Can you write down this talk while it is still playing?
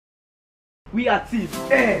We are Team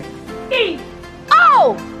N-E-O-N.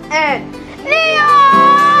 Neon!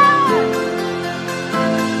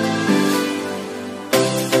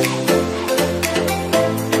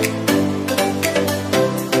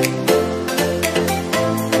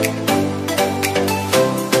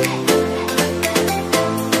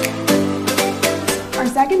 Our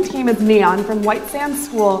second team is Neon from Whitesands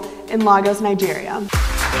School in Lagos, Nigeria.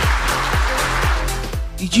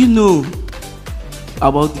 Did you know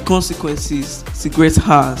about the consequences cigarette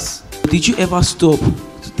has? Did you ever stop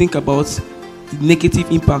to think about the negative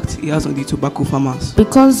impact it has on the tobacco farmers?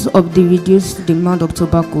 Because of the reduced demand of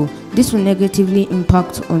tobacco, this will negatively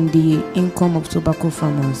impact on the income of tobacco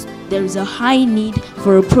farmers. There is a high need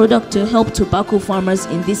for a product to help tobacco farmers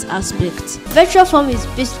in this aspect. Virtual farm is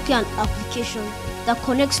basically an application that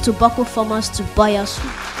connects tobacco farmers to buyers.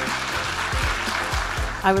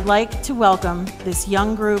 I would like to welcome this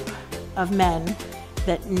young group of men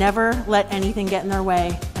that never let anything get in their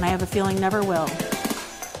way, and I have a feeling never will.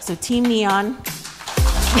 So Team Neon.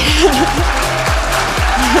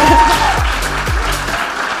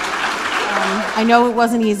 I know it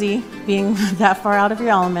wasn't easy being that far out of your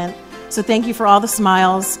element, so thank you for all the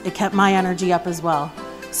smiles. It kept my energy up as well.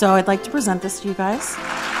 So I'd like to present this to you guys.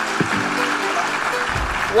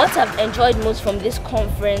 What I've enjoyed most from this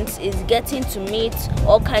conference is getting to meet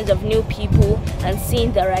all kinds of new people and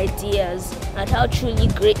seeing their ideas and how truly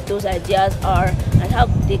great those ideas are and how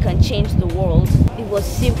they can change the world. It was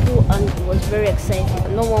simple and it was very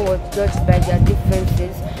exciting. No one was judged by their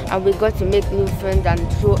differences, and we got to make new friends and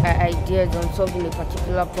throw our ideas on solving a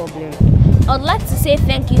particular problem. I'd like to say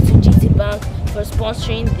thank you to GT Bank for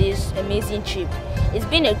sponsoring this amazing trip. It's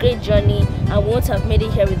been a great journey and we won't have made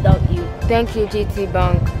it here without you. Thank you, GT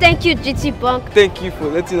Bank. Thank you, GT Bank. Thank you for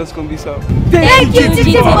letting us come this out. Thank you,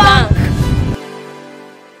 GT Bank.